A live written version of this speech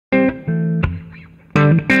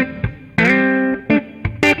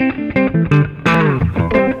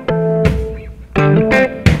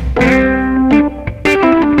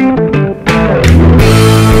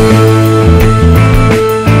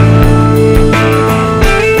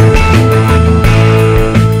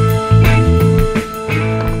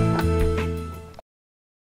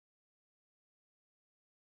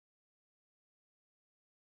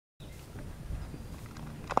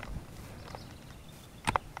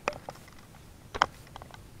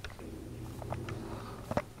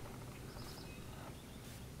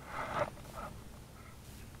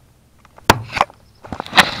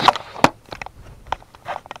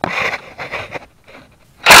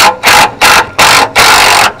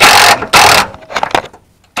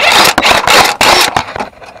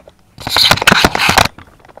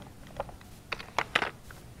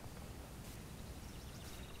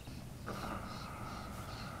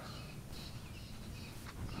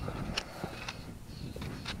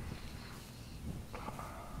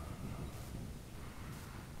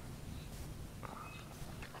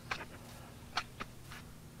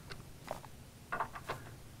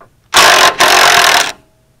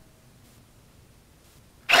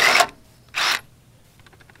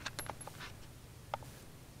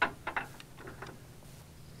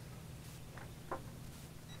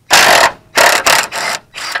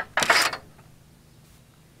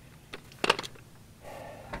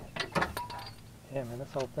Yeah, man,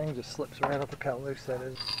 this whole thing just slips right up. Look how loose that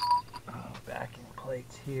is. Oh, backing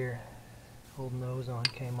plates here. Old nose on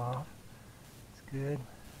came off. It's good.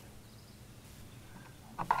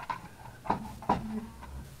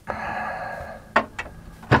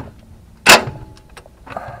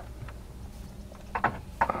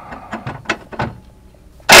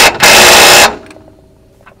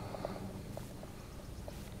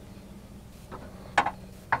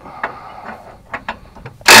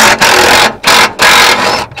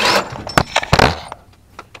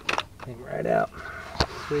 Came right out.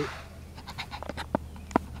 Sweet.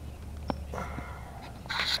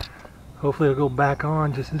 Hopefully it'll go back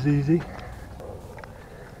on just as easy.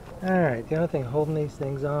 Alright, the only thing holding these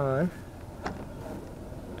things on,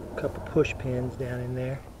 a couple push pins down in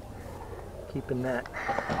there, keeping that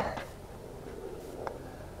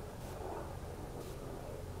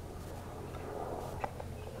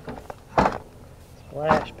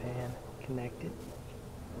splash pan connected.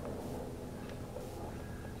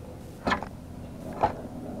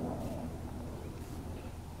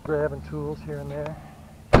 Grabbing tools here and there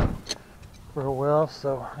real well,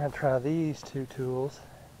 so I'm going to try these two tools.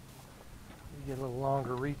 You get a little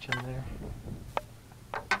longer reach in there.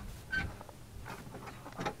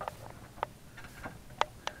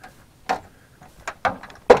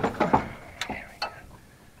 There we go.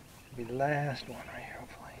 Should be the last one right here,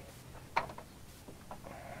 hopefully.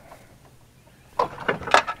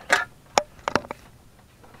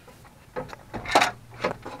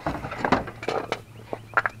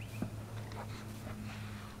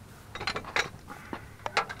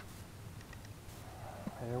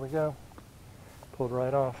 There we go. Pulled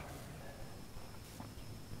right off.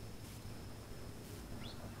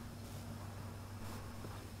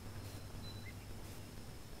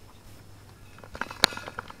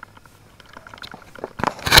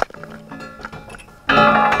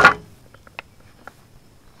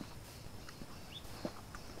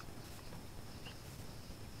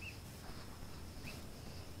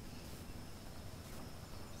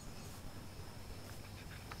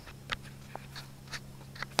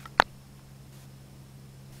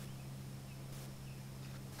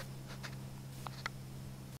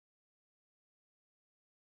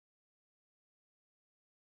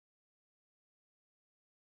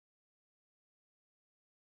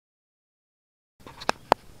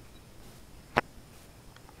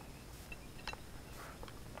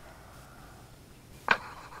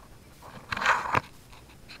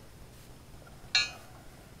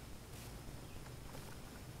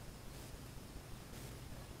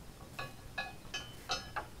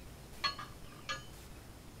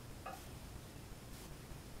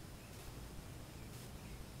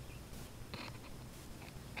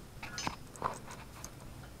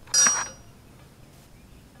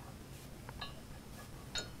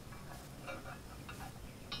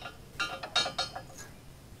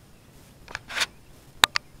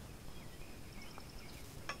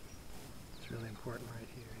 Really important right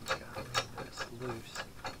here. You got to leave this loose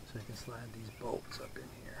so you can slide these bolts up in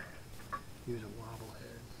here. Use a wobble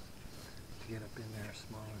head to get up in there, a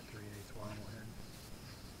smaller 3/8 wobble head.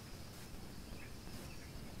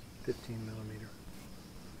 15 millimeter.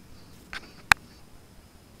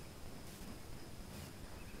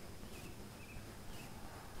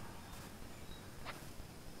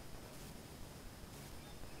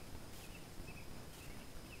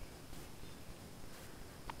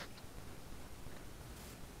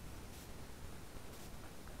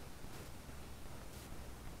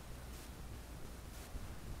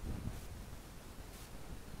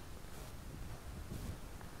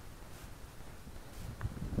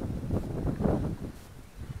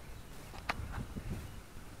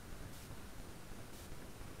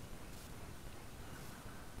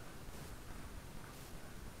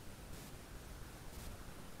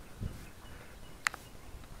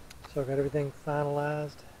 So I got everything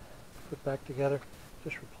finalized, put back together.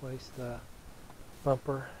 Just replace the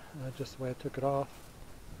bumper just the way I took it off.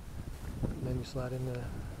 And then you slide in the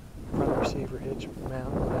front receiver hitch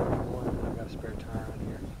mount, whatever you want. I've got a spare tire on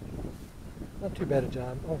here. Not too bad a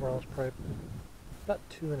job. Overall it's probably about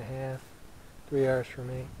 2.5, 3 hours for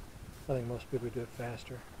me. I think most people would do it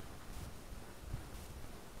faster.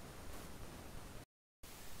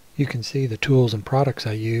 You can see the tools and products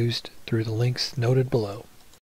I used through the links noted below.